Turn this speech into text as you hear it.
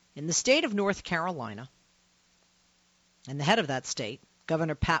In the state of North Carolina, and the head of that state,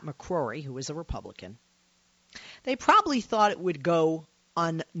 Governor Pat McCrory, who is a Republican, they probably thought it would go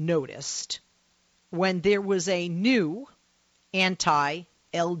unnoticed when there was a new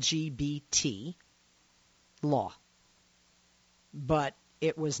anti-LGBT law. But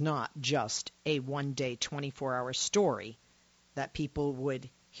it was not just a one-day, 24-hour story that people would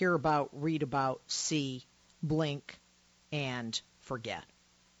hear about, read about, see, blink, and forget.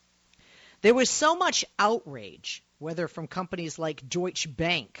 There was so much outrage, whether from companies like Deutsche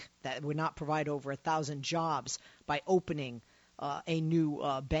Bank that would not provide over 1,000 jobs by opening a new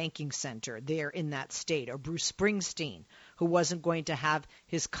banking center there in that state, or Bruce Springsteen, who wasn't going to have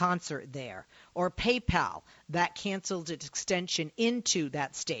his concert there, or PayPal that canceled its extension into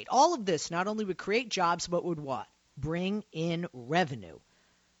that state. All of this not only would create jobs, but would what? Bring in revenue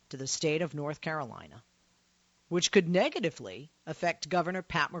to the state of North Carolina, which could negatively affect Governor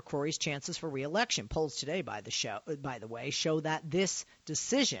Pat McCrory's chances for re-election. Polls today, by the way, show that this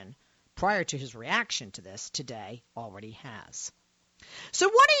decision, prior to his reaction to this today, already has. So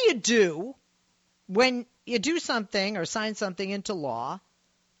what do you do when you do something or sign something into law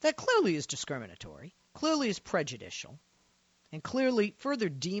that clearly is discriminatory, clearly is prejudicial, and clearly further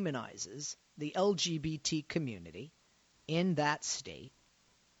demonizes the LGBT community in that state?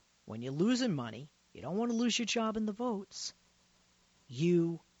 When you're losing money, you don't want to lose your job in the votes.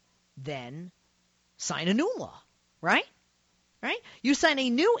 You then sign a new law, right? Right? You sign a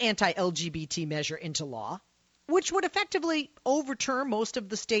new anti-LGBT measure into law, which would effectively overturn most of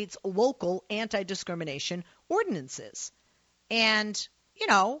the state's local anti-discrimination ordinances. And, you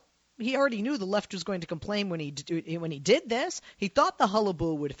know, he already knew the left was going to complain when he did this. He thought the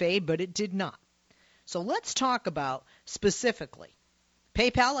hullabaloo would fade, but it did not. So let's talk about specifically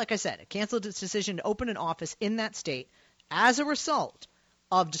PayPal. Like I said, it canceled its decision to open an office in that state as a result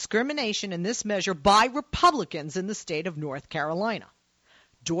of discrimination in this measure by Republicans in the state of North Carolina.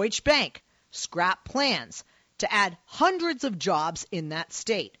 Deutsche Bank scrapped plans to add hundreds of jobs in that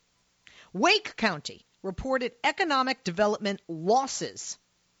state. Wake County reported economic development losses.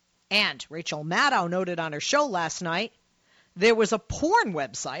 And Rachel Maddow noted on her show last night, there was a porn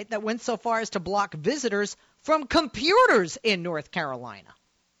website that went so far as to block visitors from computers in North Carolina.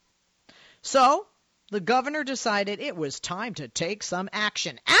 So the governor decided it was time to take some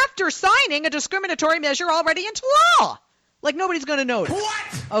action after signing a discriminatory measure already into law. Like nobody's going to notice.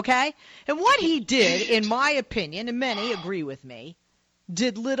 What? Okay? And what he did, in my opinion, and many agree with me,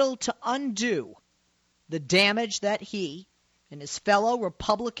 did little to undo the damage that he and his fellow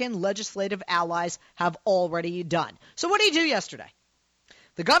Republican legislative allies have already done. So what did he do yesterday?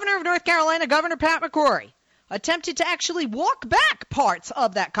 The governor of North Carolina, Governor Pat McCrory, attempted to actually walk back parts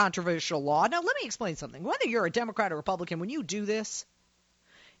of that controversial law. Now, let me explain something. Whether you're a Democrat or Republican, when you do this,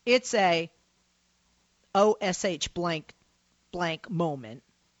 it's a OSH blank moment.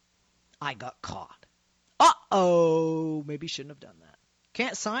 I got caught. Uh-oh, maybe shouldn't have done that.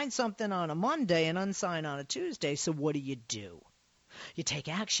 Can't sign something on a Monday and unsign on a Tuesday, so what do? You take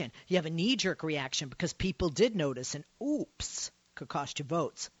action. You have a knee-jerk reaction because people did notice, and oops, could cost you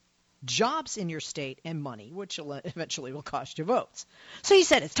votes. Jobs in your state and money, which eventually will cost you votes. So he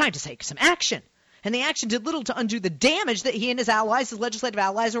said it's time to take some action. And the action did little to undo the damage that he and his allies, his legislative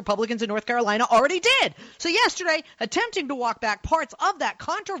allies, Republicans in North Carolina, already did. So yesterday, attempting to walk back parts of that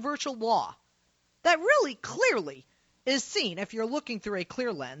controversial law that really clearly is seen, if you're looking through a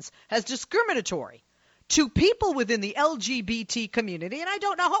clear lens, as discriminatory to people within the LGBT community. And I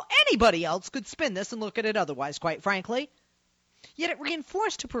don't know how anybody else could spin this and look at it otherwise, quite frankly. Yet it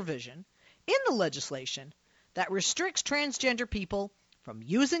reinforced a provision in the legislation that restricts transgender people from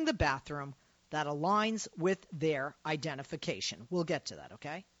using the bathroom that aligns with their identification. We'll get to that,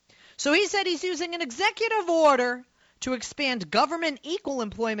 okay? So he said he's using an executive order to expand government equal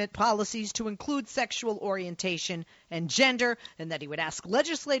employment policies to include sexual orientation and gender, and that he would ask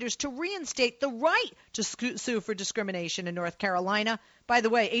legislators to reinstate the right to sue for discrimination in North Carolina. By the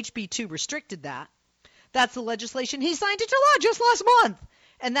way, HB 2 restricted that. That's the legislation he signed into law just last month.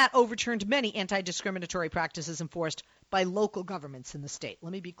 And that overturned many anti-discriminatory practices enforced by local governments in the state.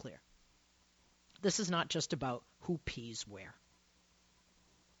 Let me be clear. This is not just about who pees where.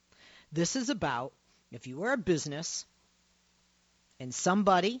 This is about if you are a business and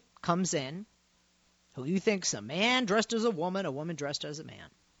somebody comes in who you think's a man dressed as a woman dressed as a man.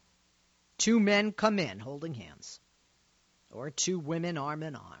 Two men come in holding hands. Or two women arm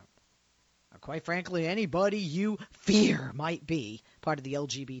in arm. Or quite frankly, anybody you fear might be part of the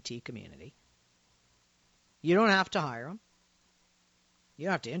LGBT community. You don't have to hire them. You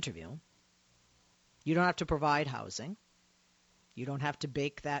don't have to interview them. You don't have to provide housing. You don't have to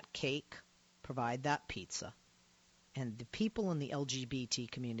bake that cake, provide that pizza. And the people in the LGBT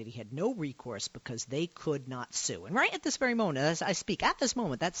community had no recourse because they could not sue. And right at this very moment, as I speak, at this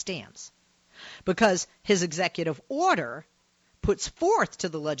moment, that stands. Because his executive order puts forth to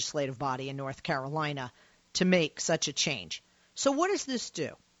the legislative body in North Carolina to make such a change. So what does this do?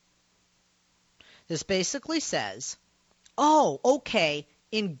 This basically says, oh, okay,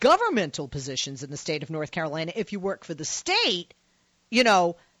 in governmental positions in the state of North Carolina, if you work for the state,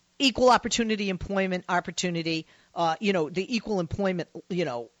 equal opportunity employment opportunity, the equal employment,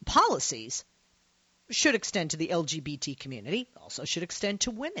 policies should extend to the LGBT community, also should extend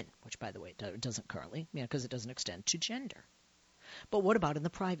to women, which, by the way, it doesn't currently, because it doesn't extend to gender. But what about in the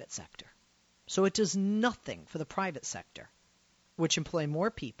private sector? So it does nothing for the private sector, which employ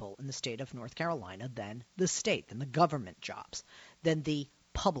more people in the state of North Carolina than the state, than the government jobs, than the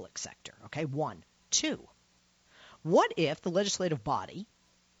public sector. Okay, 1. 2, what if the legislative body,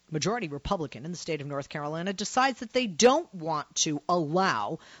 majority Republican in the state of North Carolina, decides that they don't want to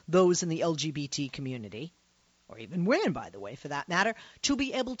allow those in the LGBT community, or even women, by the way, for that matter, to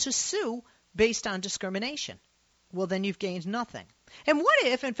be able to sue based on discrimination? Well, then you've gained nothing. And what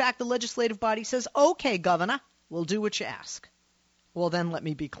if, in fact, the legislative body says, okay, Governor, we'll do what you ask? Well, then let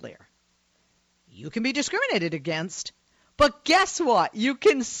me be clear. You can be discriminated against, but guess what? You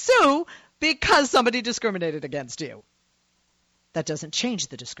can sue because somebody discriminated against you. That doesn't change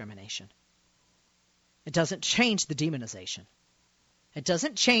the discrimination. It doesn't change the demonization. It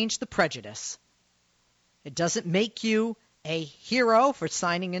doesn't change the prejudice. It doesn't make you a hero for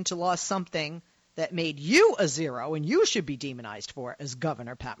signing into law something that made you a zero and you should be demonized for as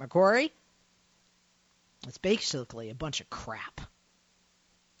Governor Pat McCrory. It's basically a bunch of crap.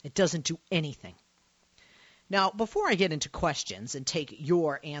 It doesn't do anything. Now, before I get into questions and take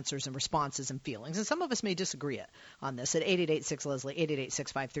your answers and responses and feelings, and some of us may disagree on this at 888-6-LESLIE,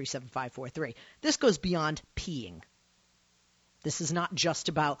 888-653-7543, this goes beyond peeing. This is not just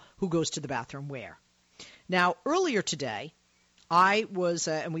about who goes to the bathroom where. Now, earlier today, I was,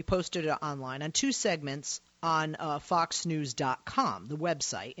 and we posted it online, on 2 segments on foxnews.com, the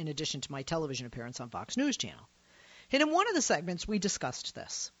website, in addition to my television appearance on Fox News Channel. And in one of the segments, we discussed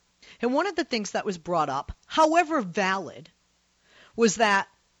this. And one of the things that was brought up, however valid, was that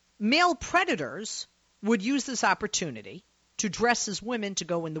male predators would use this opportunity to dress as women to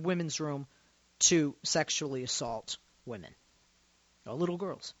go in the women's room to sexually assault women, or little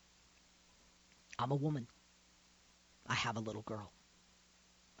girls. I'm a woman. I have a little girl.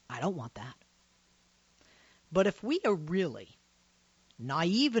 I don't want that. But if we are really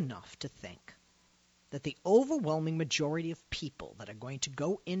naive enough to think that the overwhelming majority of people that are going to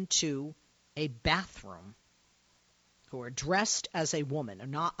go into a bathroom who are dressed as a woman are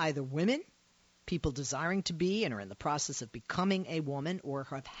not either women, people desiring to be and are in the process of becoming a woman, or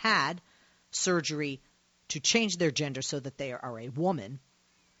have had surgery to change their gender so that they are a woman,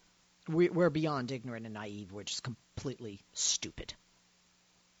 we're beyond ignorant and naive. We're just completely stupid.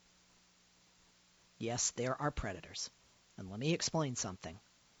 Yes, there are predators. And let me explain something.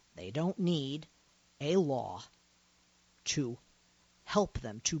 They don't need a law to help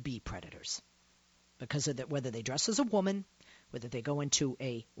them to be predators. Because of that, whether they dress as a woman, whether they go into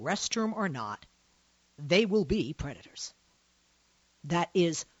a restroom or not, they will be predators. That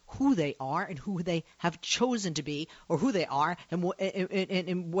is who they are and who they have chosen to be, or who they are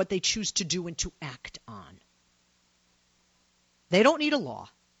and what they choose to do and to act on. They don't need a law.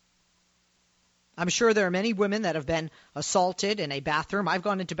 I'm sure there are many women that have been assaulted in a bathroom. I've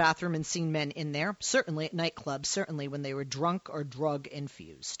gone into bathroom and seen men in there, certainly at nightclubs, certainly when they were drunk or drug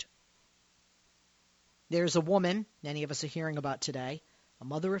infused. There's a woman many of us are hearing about today, a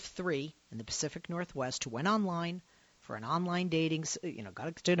mother of 3 in the Pacific Northwest, who went online for an online dating,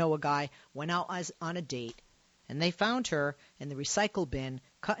 got to know a guy, went out on a date, and they found her in the recycle bin,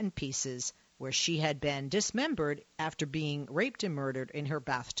 cut in pieces, where she had been dismembered after being raped and murdered in her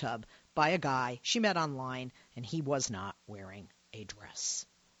bathtub by a guy she met online, and he was not wearing a dress.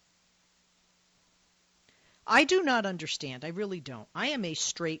 I do not understand. I really don't. I am a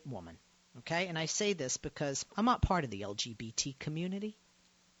straight woman, okay? And I say this because I'm not part of the LGBT community.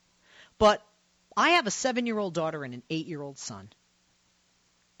 But I have a 7-year-old daughter and an 8-year-old son.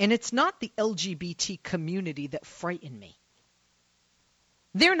 And it's not the LGBT community that frighten me.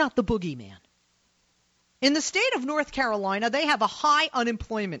 They're not the boogeyman. In the state of North Carolina, they have a high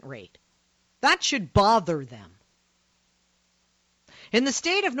unemployment rate. That should bother them. In the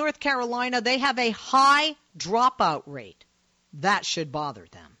state of North Carolina, they have a high dropout rate. That should bother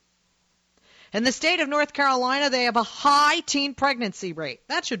them. In the state of North Carolina, they have a high teen pregnancy rate.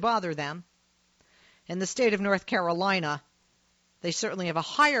 That should bother them. In the state of North Carolina, they certainly have a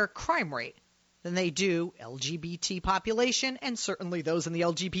higher crime rate than they do LGBT population and certainly those in the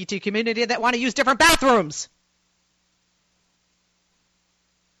LGBT community that want to use different bathrooms.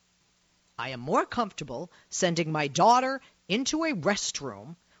 I am more comfortable sending my daughter into a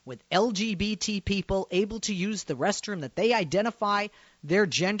restroom with LGBT people able to use the restroom that they identify their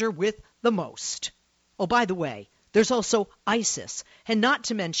gender with the most. Oh, by the way, there's also ISIS. And not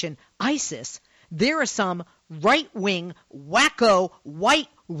to mention ISIS, there are some right-wing, wacko, white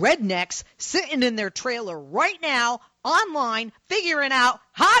rednecks sitting in their trailer right now, online, figuring out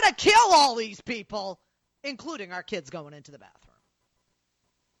how to kill all these people, including our kids going into the bathroom.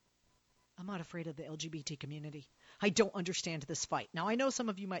 I'm not afraid of the LGBT community. I don't understand this fight. Now, I know some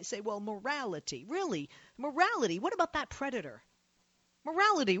of you might say, well, morality. Really? Morality? What about that predator?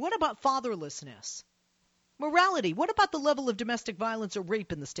 Morality? What about fatherlessness? Morality? What about the level of domestic violence or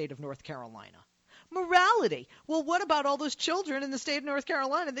rape in the state of North Carolina? Morality? Well, what about all those children in the state of North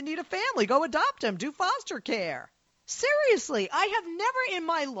Carolina that need a family? Go adopt them. Do foster care. Seriously, I have never in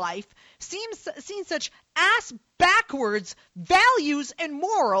my life seen such ass-backwards values and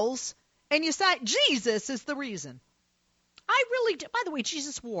morals, and you say Jesus is the reason. I really do. By the way,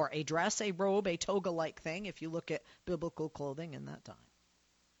 Jesus wore a dress, a robe, a toga-like thing, if you look at biblical clothing in that time.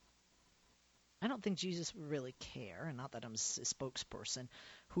 I don't think Jesus would really care, and not that I'm a spokesperson,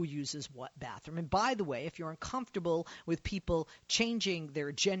 who uses what bathroom. And by the way, if you're uncomfortable with people changing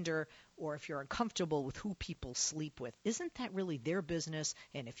their gender, or if you're uncomfortable with who people sleep with, isn't that really their business?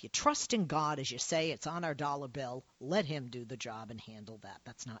 And if you trust in God, as you say, it's on our dollar bill, let him do the job and handle that.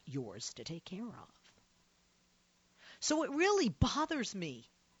 That's not yours to take care of. So it really bothers me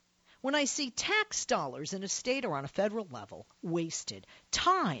when I see tax dollars in a state or on a federal level wasted,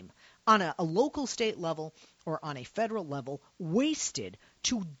 time on a local state level or on a federal level wasted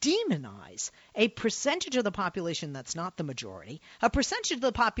to demonize a percentage of the population that's not the majority, a percentage of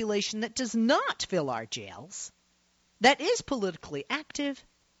the population that does not fill our jails, that is politically active,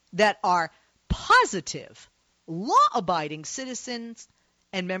 that are positive, law-abiding citizens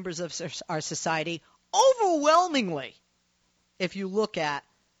and members of our society overwhelmingly, if you look at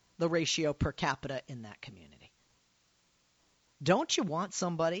the ratio per capita in that community. Don't you want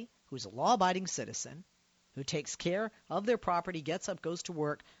somebody who's a law-abiding citizen, who takes care of their property, gets up, goes to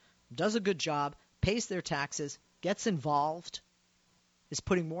work, does a good job, pays their taxes, gets involved, is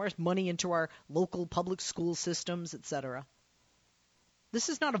putting more money into our local public school systems, etc.? This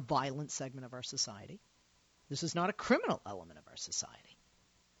is not a violent segment of our society. This is not a criminal element of our society.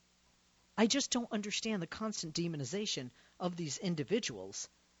 I just don't understand the constant demonization of these individuals.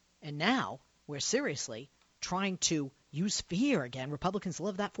 And now we're seriously trying to use fear again. Republicans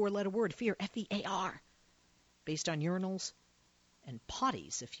love that four-letter word, fear, F-E-A-R, based on urinals and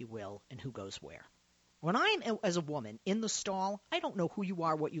potties, if you will, and who goes where. When I'm, as a woman, in the stall, I don't know who you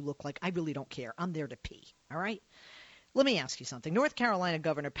are, what you look like. I really don't care. I'm there to pee, all right? Let me ask you something. North Carolina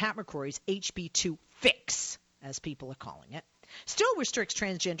Governor Pat McCrory's HB2 fix, as people are calling it, still restricts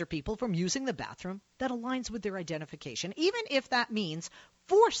transgender people from using the bathroom that aligns with their identification, even if that means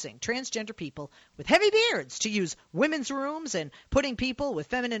forcing transgender people with heavy beards to use women's rooms and putting people with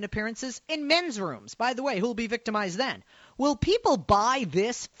feminine appearances in men's rooms. By the way, who will be victimized then? Will people buy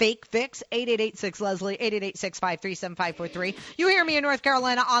this fake fix? 888-6-LESLIE, 888-653-7543. You hear me in North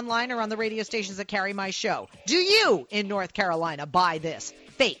Carolina online or on the radio stations that carry my show. Do you in North Carolina buy this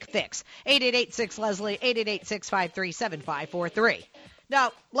fake fix? 888-6-LESLIE, 888-653-7543.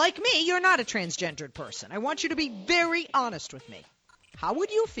 Now, like me, you're not a transgendered person. I want you to be very honest with me. How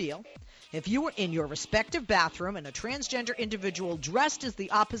would you feel if you were in your respective bathroom and a transgender individual dressed as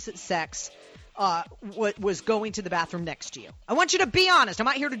the opposite sex was going to the bathroom next to you? I want you to be honest. I'm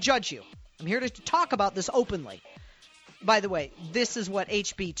not here to judge you. I'm here to talk about this openly. By the way, this is what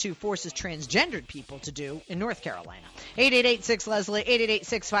HB2 forces transgendered people to do in North Carolina. 888-6-LESLIE,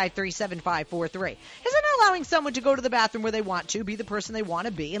 888-653-7543. Isn't allowing someone to go to the bathroom where they want to, be the person they want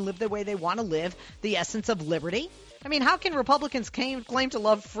to be, and live the way they want to live, the essence of liberty? I mean, how can Republicans claim to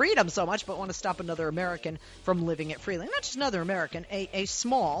love freedom so much but want to stop another American from living it freely? Not just another American, a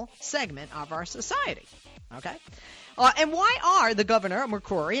small segment of our society. Okay? And why are the governor,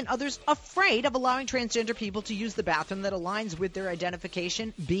 McCrory, and others afraid of allowing transgender people to use the bathroom that aligns with their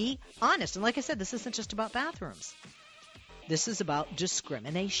identification? Be honest. And like I said, this isn't just about bathrooms. This is about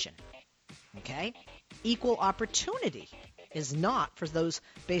discrimination. Okay? Equal opportunity is not for those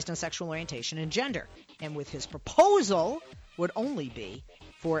based on sexual orientation and gender. And with his proposal, would only be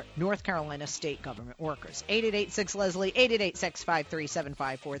for North Carolina state government workers. 888-6-LESLIE,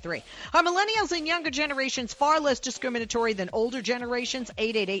 888-653-7543. Are millennials and younger generations far less discriminatory than older generations?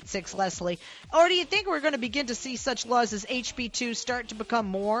 888-6-LESLIE. Or do you think we're going to begin to see such laws as HB2 start to become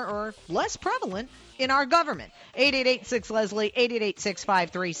more or less prevalent in our government? 888-6-LESLIE,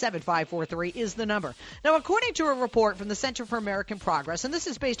 888-653-7543 is the number. Now, according to a report from the Center for American Progress, and this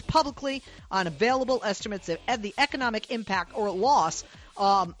is based publicly on available estimates of the economic impact or loss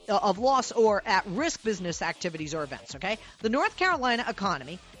of loss or at-risk business activities or events, okay? The North Carolina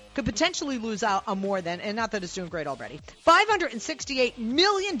economy could potentially lose out on more than, and not that it's doing great already, $568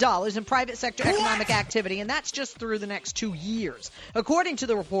 million in private sector economic activity, and that's just through the next 2 years. According to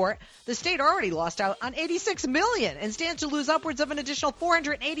the report, the state already lost out on $86 million and stands to lose upwards of an additional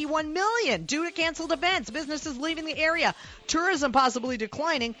 $481 million due to canceled events, businesses leaving the area, tourism possibly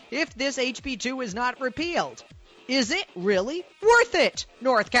declining if this HB2 is not repealed. Is it really worth it,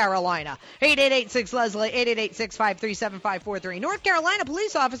 North Carolina? 888-6-LESLIE, 888-653-7543. North Carolina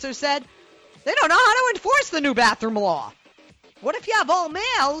police officers said they don't know how to enforce the new bathroom law. What if you have all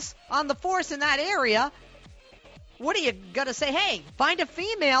males on the force in that area? What are you going to say? Hey, find a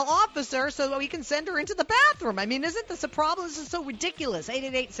female officer so that we can send her into the bathroom. I mean, isn't this a problem? This is so ridiculous.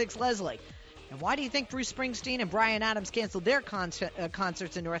 888-6-LESLIE. And why do you think Bruce Springsteen and Bryan Adams canceled their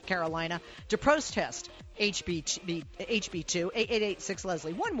concerts in North Carolina to protest HB2?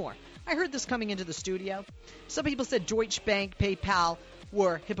 888-6-LESLIE. One more. I heard this coming into the studio. Some people said Deutsche Bank, PayPal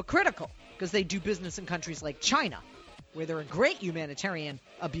were hypocritical because they do business in countries like China, where there are great humanitarian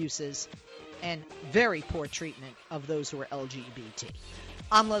abuses and very poor treatment of those who are LGBT.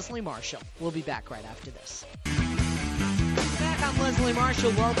 I'm Leslie Marshall. We'll be back right after this. I'm Leslie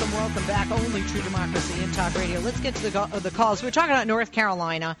Marshall. Welcome back. Only True Democracy in Talk Radio. Let's get to the calls. We're talking about North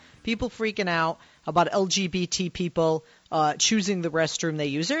Carolina, people freaking out about LGBT people choosing the restroom they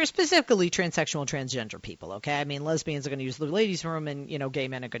use. They're specifically transsexual and transgender people, okay? I mean, lesbians are going to use the ladies' room and, gay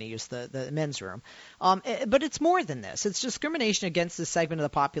men are going to use the men's room. But it's more than this. It's discrimination against this segment of the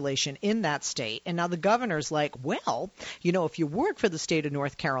population in that state. And now the governor's like, well, if you work for the state of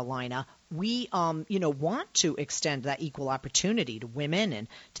North Carolina, we, want to extend that equal opportunity to women and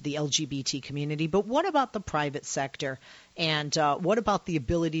to the LGBT community. But what about the private sector? And what about the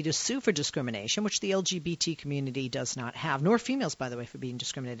ability to sue for discrimination, which the LGBT community does not have, nor females, by the way, for being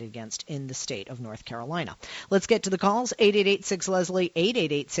discriminated against in the state of North Carolina? Let's get to the calls. 888-6-LESLIE,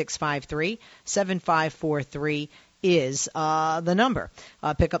 888-653-7543 is the number.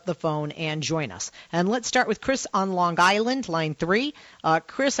 Pick up the phone and join us. And let's start with Chris on Long Island, line 3.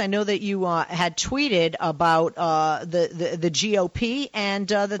 Chris, I know that you had tweeted about the GOP and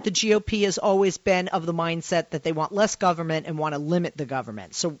that the GOP has always been of the mindset that they want less government and want to limit the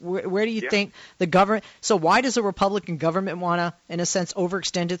government. So where do you think the government – so why does a Republican government want to, in a sense,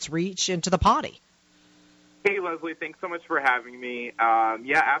 overextend its reach into the potty? Hey, Leslie, thanks so much for having me.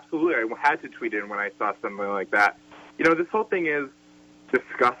 Yeah, absolutely. I had to tweet in when I saw something like that. This whole thing is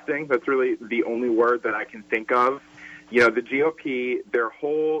disgusting. That's really the only word that I can think of. The GOP, their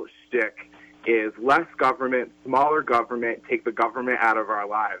whole shtick is less government, smaller government, take the government out of our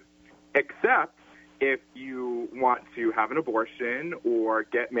lives. Except if you want to have an abortion or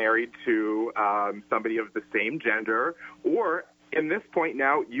get married to somebody of the same gender or, in this point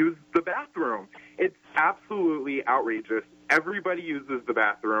now, use the bathroom. It's absolutely outrageous. Everybody uses the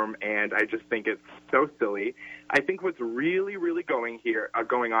bathroom, and I just think it's so silly. I think what's really, really going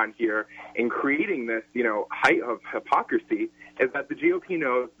on here in creating this, height of hypocrisy is that the GOP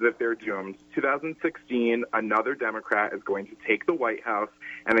knows that they're doomed. 2016, another Democrat is going to take the White House,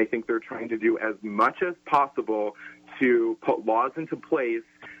 and I think they're trying to do as much as possible to put laws into place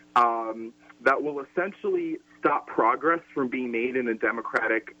that will essentially stop progress from being made in a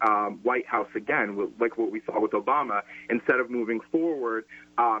Democratic White House again, like what we saw with Obama. Instead of moving forward,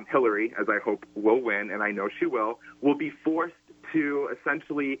 Hillary, as I hope will win, and I know she will be forced to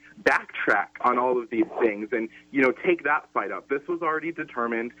essentially backtrack on all of these things and, take that fight up. This was already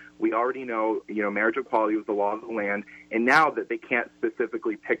determined. We already know, marriage equality was the law of the land. And now that they can't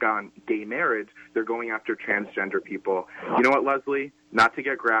specifically pick on gay marriage, they're going after transgender people. You know what, Leslie? Not to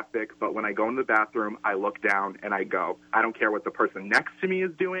get graphic, but when I go in the bathroom, I look down and I go. I don't care what the person next to me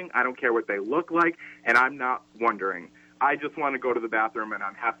is doing. I don't care what they look like, and I'm not wondering. I just want to go to the bathroom, and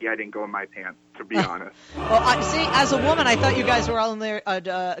I'm happy I didn't go in my pants, to be honest. Well, see, as a woman, I thought you guys were all in there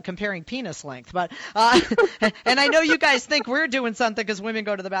comparing penis length. But and I know you guys think we're doing something because women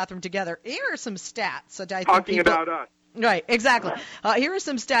go to the bathroom together. Here are some stats. Talking about us. Right, exactly. Here are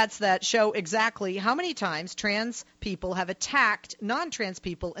some stats that show exactly how many times trans people have attacked non-trans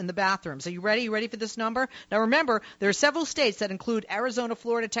people in the bathrooms. Are you ready? You ready for this number? Now remember, there are several states that include Arizona,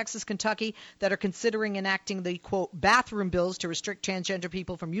 Florida, Texas, Kentucky that are considering enacting the, quote, bathroom bills to restrict transgender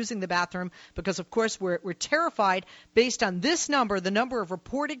people from using the bathroom because, of course, we're terrified based on this number, the number of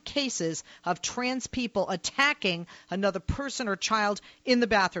reported cases of trans people attacking another person or child in the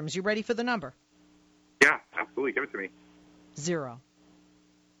bathrooms. You ready for the number? Yeah, absolutely. Give it to me. 0.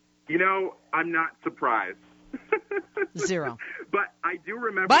 I'm not surprised. 0. But I do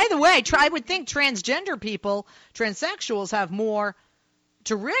remember. By the way, I would think transgender people, transsexuals, have more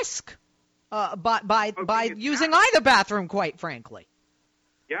to risk by using either bathroom, quite frankly.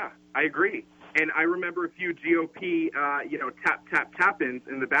 Yeah, I agree. And I remember a few GOP, tap-ins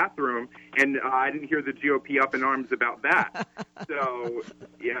in the bathroom, and I didn't hear the GOP up in arms about that. So,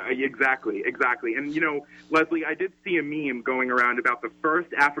 yeah, exactly. And, Leslie, I did see a meme going around about the first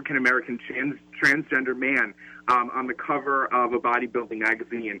African-American transgender man on the cover of a bodybuilding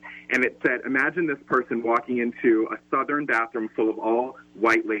magazine, and it said, imagine this person walking into a southern bathroom full of all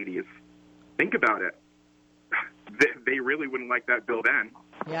white ladies. Think about it. They really wouldn't like that bill then.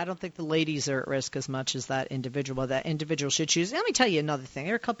 Yeah, I don't think the ladies are at risk as much as that individual. That individual should choose. Let me tell you another thing.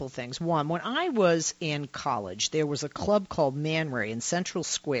 There are a couple of things. One, when I was in college, there was a club called Man Ray in Central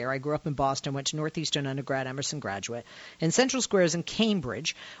Square. I grew up in Boston, went to Northeastern undergrad, Emerson graduate. And Central Square is in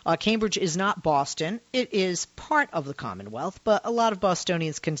Cambridge. Cambridge is not Boston. It is part of the Commonwealth, but a lot of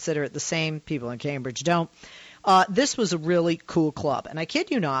Bostonians consider it the same. People in Cambridge don't. This was a really cool club. And I kid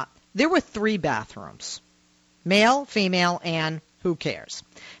you not, there were 3 bathrooms. Male, female, and who cares?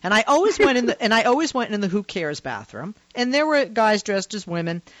 And I always went in the who cares bathroom, and there were guys dressed as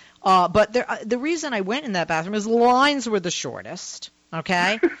women. But the reason I went in that bathroom is the lines were the shortest.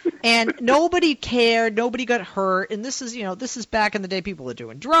 Okay, and nobody cared, nobody got hurt, and this is back in the day. People are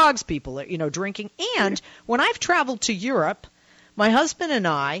doing drugs, people are drinking. And when I've traveled to Europe, my husband and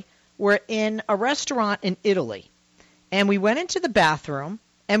I were in a restaurant in Italy, and we went into the bathroom.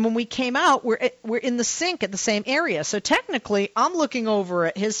 And when we came out, we're in the sink at the same area. So technically, I'm looking over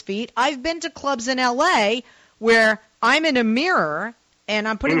at his feet. I've been to clubs in L.A. where I'm in a mirror and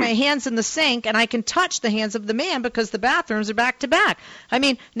I'm putting my hands in the sink and I can touch the hands of the man because the bathrooms are back to back. I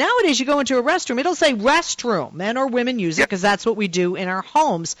mean, nowadays you go into a restroom, it'll say restroom. Men or women use it because that's what we do in our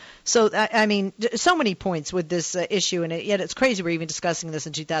homes. So, I mean, so many points with this issue, and yet it's crazy we're even discussing this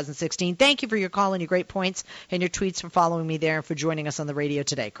in 2016. Thank you for your call and your great points and your tweets, for following me there and for joining us on the radio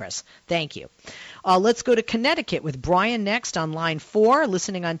today, Chris. Thank you. Let's go to Connecticut with Brian next on line 4,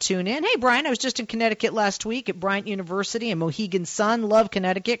 listening on TuneIn. Hey, Brian, I was just in Connecticut last week at Bryant University in Mohegan Sun. Love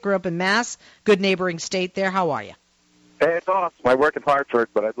Connecticut. Grew up in Mass. Good neighboring state there. How are you? Hey, it's awesome. I work in Hartford,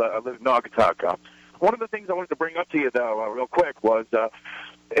 but I live in Naugatuck. One of the things I wanted to bring up to you, though, real quick, was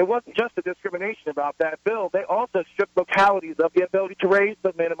it wasn't just the discrimination about that bill. They also stripped localities of the ability to raise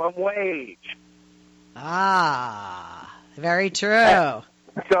the minimum wage. Ah, very true.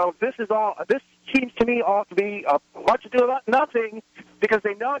 So this seems to me all to be much ado about nothing, because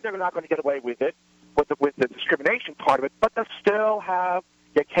they know they're not going to get away with it, with the discrimination part of it, but they still have,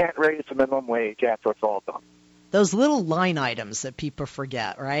 you can't raise the minimum wage after it's all done. Those little line items that people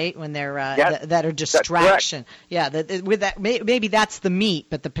forget, right? When they're that are distraction. Yeah, with that, maybe that's the meat,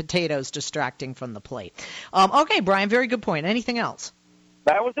 but the potatoes distracting from the plate. Okay, Brian, very good point. Anything else?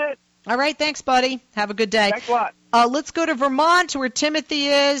 That was it. All right, thanks, buddy. Have a good day. Thanks a lot. Let's go to Vermont, where Timothy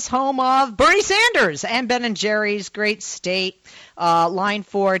is, home of Bernie Sanders and Ben & Jerry's, great state. Line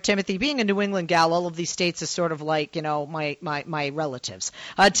 4, Timothy, being a New England gal, all of these states are sort of like, my relatives.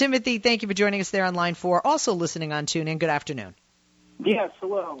 Timothy, thank you for joining us there on line 4. Also listening on TuneIn. Good afternoon. Yes,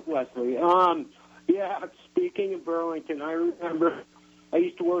 hello, Leslie. Speaking of Burlington, I remember I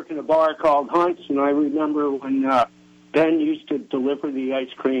used to work in a bar called Hunt's, and I remember when Ben used to deliver the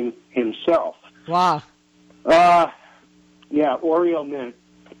ice cream himself. Wow. Oreo mint.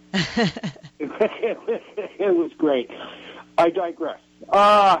 It was great. I digress.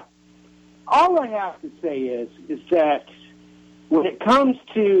 All I have to say is that when it comes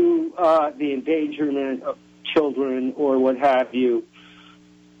to the endangerment of children or what have you,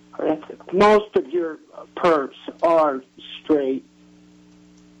 most of your perps are straight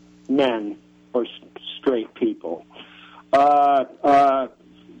men or straight people.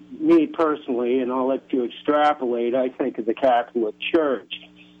 Me personally, and I'll let you extrapolate, I think of the Catholic Church.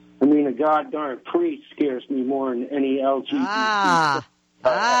 I mean, a goddamn priest scares me more than any LGBT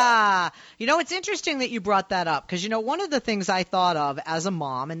It's interesting that you brought that up because, one of the things I thought of as a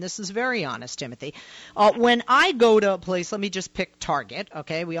mom, and this is very honest, Timothy, when I go to a place, let me just pick Target,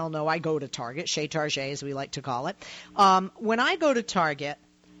 okay? We all know I go to Target, chez Target as we like to call it. When I go to Target,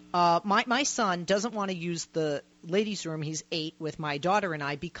 my son doesn't want to use the ladies' room. He's 8 with my daughter and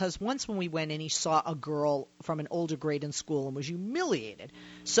I because once when we went in, he saw a girl from an older grade in school and was humiliated.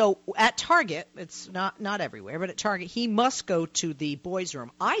 So at Target, it's not everywhere, but at Target, he must go to the boys'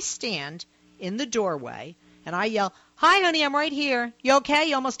 room. I stand in the doorway and I yell, "Hi, honey, I'm right here. You okay?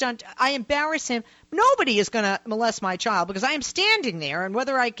 You almost done?" I embarrass him. Nobody is going to molest my child because I am standing there, and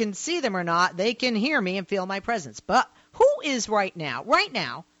whether I can see them or not, they can hear me and feel my presence. But who is right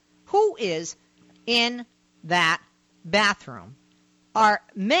now, who is in that bathroom are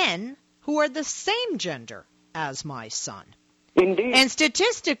men who are the same gender as my son. Indeed. And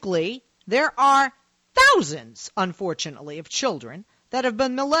statistically, there are thousands, unfortunately, of children that have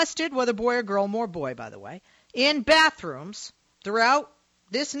been molested, whether boy or girl, more boy, by the way, in bathrooms throughout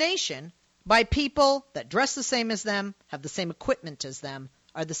this nation by people that dress the same as them, have the same equipment as them,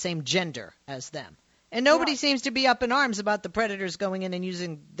 are the same gender as them. And nobody seems to be up in arms about the predators going in and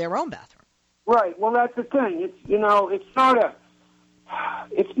using their own bathroom. Right. Well, that's the thing.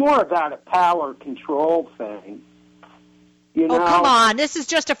 It's more about a power control thing. Oh, come on. This is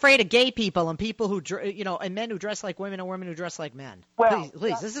just afraid of gay people and people who, and men who dress like women and women who dress like men. Well,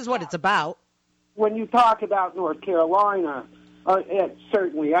 please, this is what it's about. When you talk about North Carolina,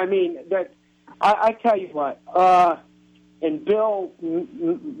 certainly. I mean, I tell you what, and Bill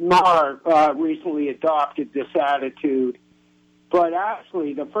Maher recently adopted this attitude. But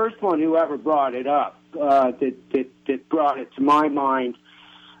actually, the first one who ever brought it up, that brought it to my mind,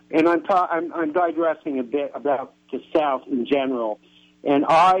 and I'm digressing a bit about the South in general, and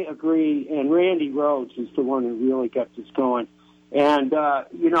I agree. And Randy Rhodes is the one who really got this going. And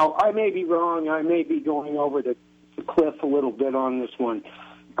I may be wrong. I may be going over the cliff a little bit on this one,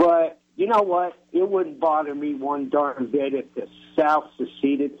 but you know what? It wouldn't bother me one darn bit if the South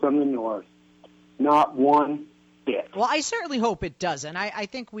seceded from the North. Not one bit. Well, I certainly hope it doesn't. I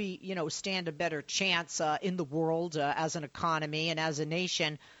think we, stand a better chance in the world as an economy and as a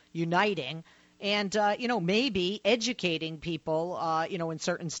nation uniting and, maybe educating people, in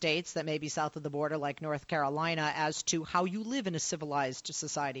certain states that may be south of the border like North Carolina as to how you live in a civilized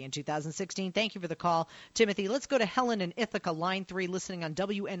society in 2016. Thank you for the call, Timothy. Let's go to Helen in Ithaca, line 3, listening on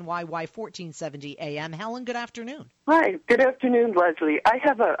WNYY 1470 AM. Helen, good afternoon. Hi, good afternoon, Leslie. I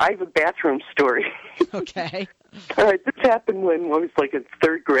have a bathroom story. Okay. All right, this happened when I was like in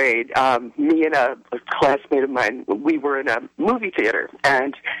 3rd grade. Me and a classmate of mine, we were in a movie theater,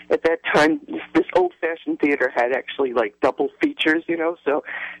 and at that time, this old-fashioned theater had actually like double features, so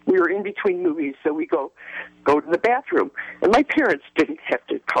we were in between movies, so we go to the bathroom. And my parents didn't have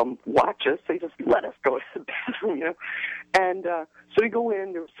to come watch us. They just let us go to the bathroom, And so we go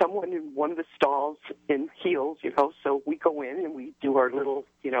in. There was someone in one of the stalls in heels, so we go in and we do our little,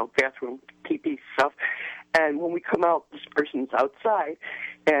 bathroom pee-pee stuff. And when we come out, this person's outside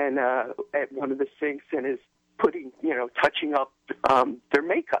and at one of the sinks and is putting, touching up their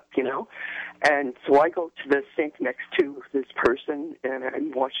makeup, And so I go to the sink next to this person and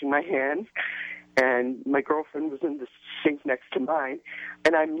I'm washing my hands. And my girlfriend was in the sink next to mine,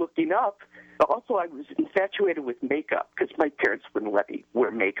 and I'm looking up. Also, I was infatuated with makeup because my parents wouldn't let me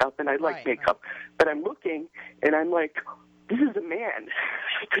wear makeup, and I like makeup. Right. But I'm looking, and I'm like, this is a man.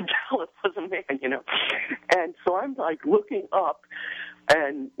 I could tell it was a man, And so I'm like looking up,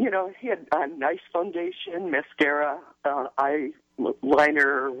 and, he had a nice foundation, mascara,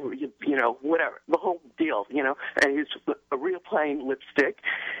 eyeliner, whatever, the whole deal, and he's a real plain lipstick.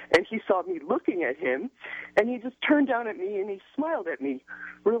 And he saw me looking at him, and he just turned down at me, and he smiled at me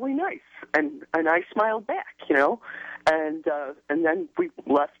really nice. And I smiled back, And then we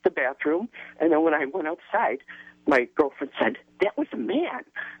left the bathroom, and then when I went outside, my girlfriend said, "That was a man."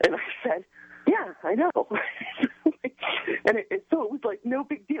 And I said, "Yeah, I know." So it was like no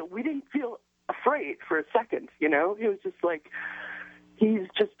big deal. We didn't feel afraid for a second, It was just like, he's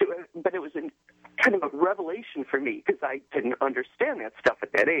just doing, but it was kind of a revelation for me because I didn't understand that stuff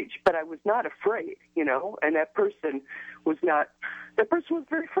at that age. But I was not afraid, and that person was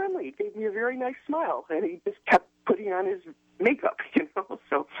very friendly. He gave me a very nice smile, and he just kept putting on his makeup,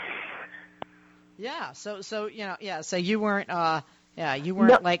 so. Yeah, so you weren't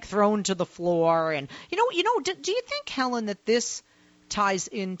like thrown to the floor, and do you think, Helen, that this ties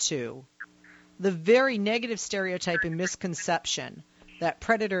into the very negative stereotype and misconception that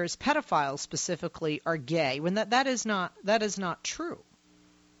predators, pedophiles specifically, are gay, when that is not true?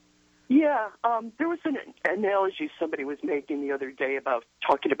 Yeah, there was an analogy somebody was making the other day about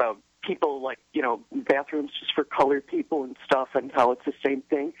talking about people like, bathrooms just for colored people and stuff and how it's the same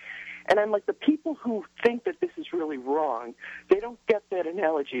thing. And I'm like, the people who think that this is really wrong, they don't get that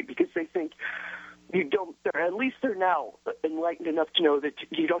analogy because they think you don't, at least they're now enlightened enough to know that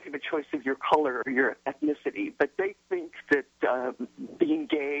you don't have a choice of your color or your ethnicity, but they think that being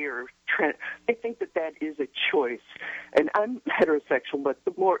gay or trans, they think that that is a choice. And I'm heterosexual, but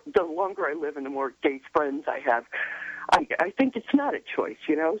the longer I live and the more gay friends I have, I think it's not a choice,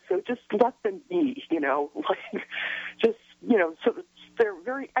 so just let them be, so they're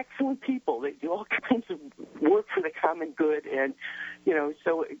very excellent people. They do all kinds of work for the common good, and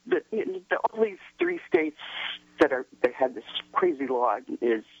so all these 3 states that had this crazy law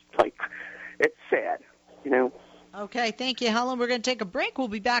is like, it's sad, Okay, thank you, Helen. We're going to take a break. We'll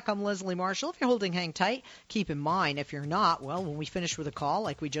be back. I'm Leslie Marshall. If you're holding, hang tight. Keep in mind, if you're not, well, when we finish with a call,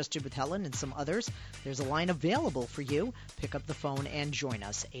 like we just did with Helen and some others, there's a line available for you. Pick up the phone and join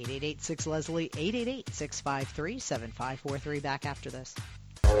us. 888-6-LESLIE, 888-653-7543. Back after this.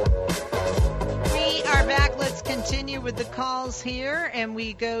 We are back. Let's continue with the calls here, and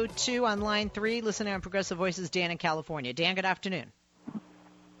we go to, on line 3, listening on Progressive Voices, Dan in California. Dan, good afternoon.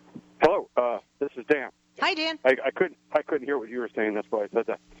 Hello, this is Dan. Hi, Dan. I couldn't hear what you were saying. That's why I said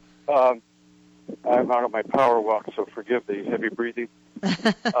that. I'm out of my power walk, so forgive the heavy breathing.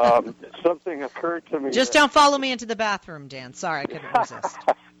 Something occurred to me. Just don't follow me into the bathroom, Dan. Sorry, I couldn't resist.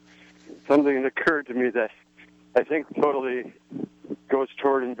 Something occurred to me that I think totally goes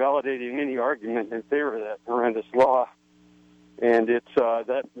toward invalidating any argument in favor of that horrendous law. And it's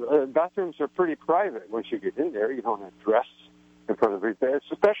that bathrooms are pretty private. Once you get in there, you don't have to dress in front of everybody,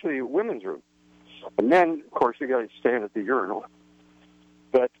 especially women's room. And then, of course, you got to stand at the urinal.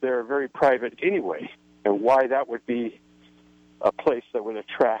 But they're very private anyway. And why that would be a place that would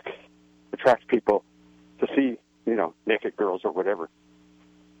attract people to see, naked girls or whatever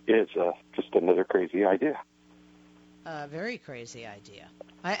is just another crazy idea. Very crazy idea.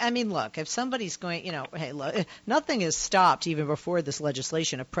 I mean, look, if somebody's going, hey, look, nothing is stopped even before this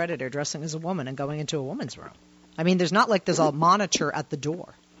legislation, a predator dressing as a woman and going into a woman's room. I mean, there's not like there's a monitor at the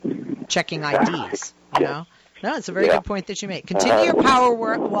door checking IDs, No, it's a very good point that you make. Continue your power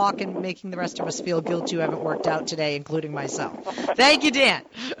walk and making the rest of us feel guilty who haven't worked out today, including myself. Thank you, Dan.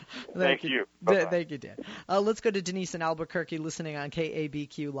 Thank you. Thank you, Dan. Let's go to Denise in Albuquerque, listening on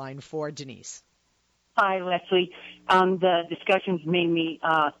KABQ line 4. Denise. Hi, Leslie. The discussions made me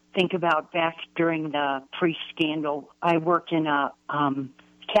think about back during the priest scandal. I work in a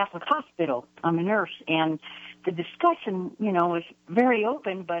Catholic hospital. I'm a nurse, and the discussion, was very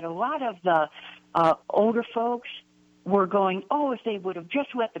open, but a lot of the older folks were going, if they would have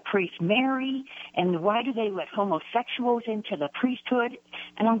just let the priest marry, and why do they let homosexuals into the priesthood?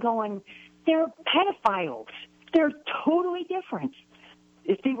 And I'm going, they're pedophiles. They're totally different.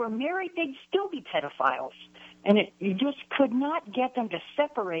 If they were married, they'd still be pedophiles. And you just could not get them to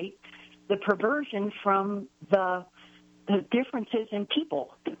separate the perversion from the differences in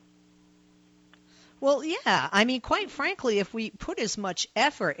people. Well, yeah. I mean, quite frankly, if we put as much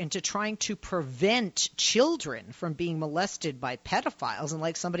effort into trying to prevent children from being molested by pedophiles, and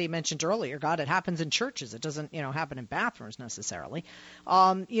like somebody mentioned earlier, God, it happens in churches. It doesn't, happen in bathrooms necessarily.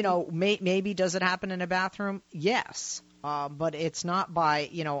 Maybe does it happen in a bathroom? Yes. But it's not by,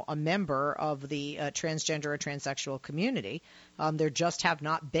 a member of the transgender or transsexual community. There just have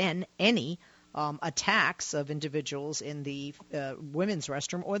not been any attacks of individuals in the women's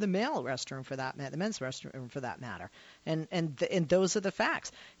restroom or the male restroom for that matter, the men's restroom for that matter. And those are the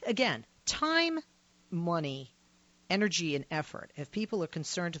facts. Again, time, money, energy, and effort. If people are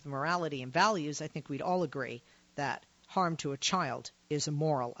concerned with morality and values, I think we'd all agree that harm to a child is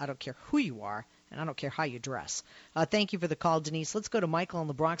immoral. I don't care who you are, and I don't care how you dress. Thank you for the call, Denise. Let's go to Michael on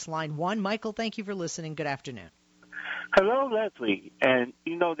the Bronx, line 1. Michael, thank you for listening. Good afternoon. Hello, Leslie. And,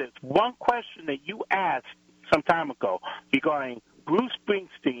 there's one question that you asked some time ago regarding Bruce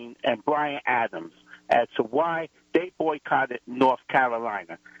Springsteen and Bryan Adams as to why they boycotted North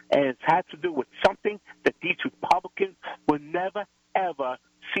Carolina. And it's had to do with something that these Republicans would never, ever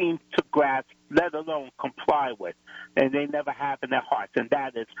seem to grasp, let alone comply with. And they never have in their hearts. And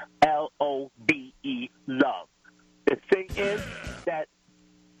that is L-O-V-E, love. The thing is that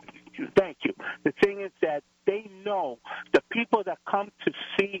Thank you. The thing is that they know the people that come to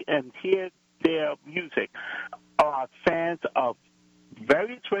see and hear their music are fans of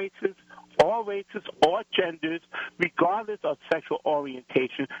various races, all genders, regardless of sexual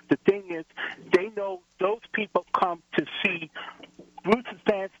orientation. The thing is, they know those people come to see. Bruce's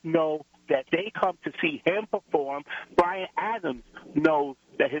fans know that they come to see him perform. Bryan Adams knows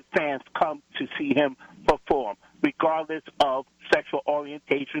that his fans come to see him perform, regardless of sexual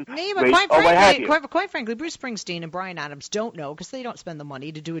orientation, race, or what have you. Quite frankly, Bruce Springsteen and Bryan Adams don't know because they don't spend the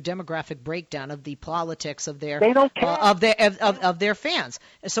money to do a demographic breakdown of the politics of their of their fans.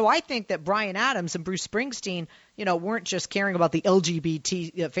 So I think that Bryan Adams and Bruce Springsteen, weren't just caring about the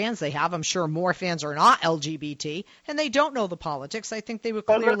LGBT fans they have. I'm sure more fans are not LGBT, and they don't know the politics. I think they were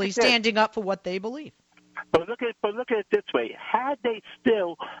clearly standing up for what they believe. But look at it this way: had they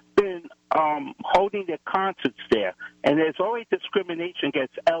still been holding their concerts there, and there's always discrimination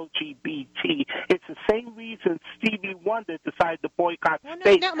against LGBT, it's the same reason Stevie Wonder decided to boycott the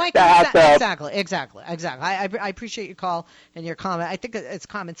state. No, Mike, exactly. I appreciate your call and your comment. I think it's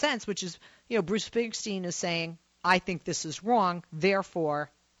common sense, which is, Bruce Springsteen is saying, I think this is wrong,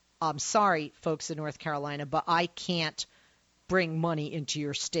 therefore, I'm sorry, folks in North Carolina, but I can't bring money into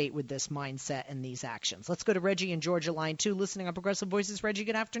your state with this mindset and these actions. Let's go to Reggie in Georgia, line 2, listening on Progressive Voices. Reggie,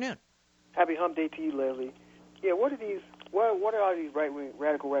 good afternoon. Happy hump day to you, Leslie. Yeah, what are these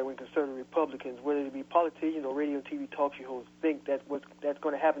radical right-wing conservative Republicans, whether it be politicians or radio and TV talk show hosts, think that's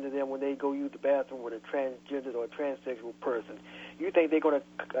going to happen to them when they go use the bathroom with a transgender or a transsexual person? You think they're going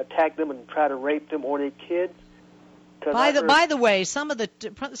to attack them and try to rape them or their kids? By the way, some of the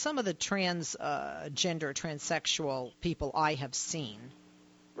transgender, transsexual people I have seen,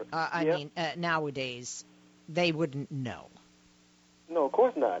 nowadays, they wouldn't know. No, of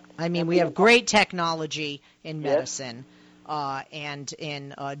course not. I mean, we have great technology in medicine and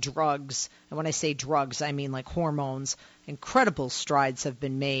in drugs. And when I say drugs, I mean like hormones. Incredible strides have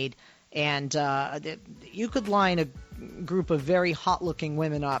been made. And you could line a group of very hot-looking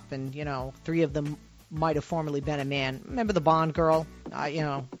women up, and, 3 of them might have formerly been a man. Remember the Bond girl?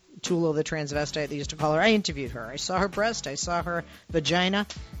 Tula, the transvestite, they used to call her. I interviewed her. I saw her breast. I saw her vagina.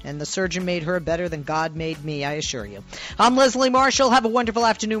 And the surgeon made her better than God made me, I assure you. I'm Leslie Marshall. Have a wonderful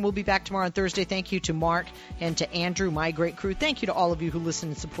afternoon. We'll be back tomorrow on Thursday. Thank you to Mark and to Andrew, my great crew. Thank you to all of you who listen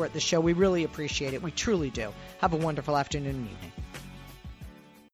and support the show. We really appreciate it. We truly do. Have a wonderful afternoon and evening.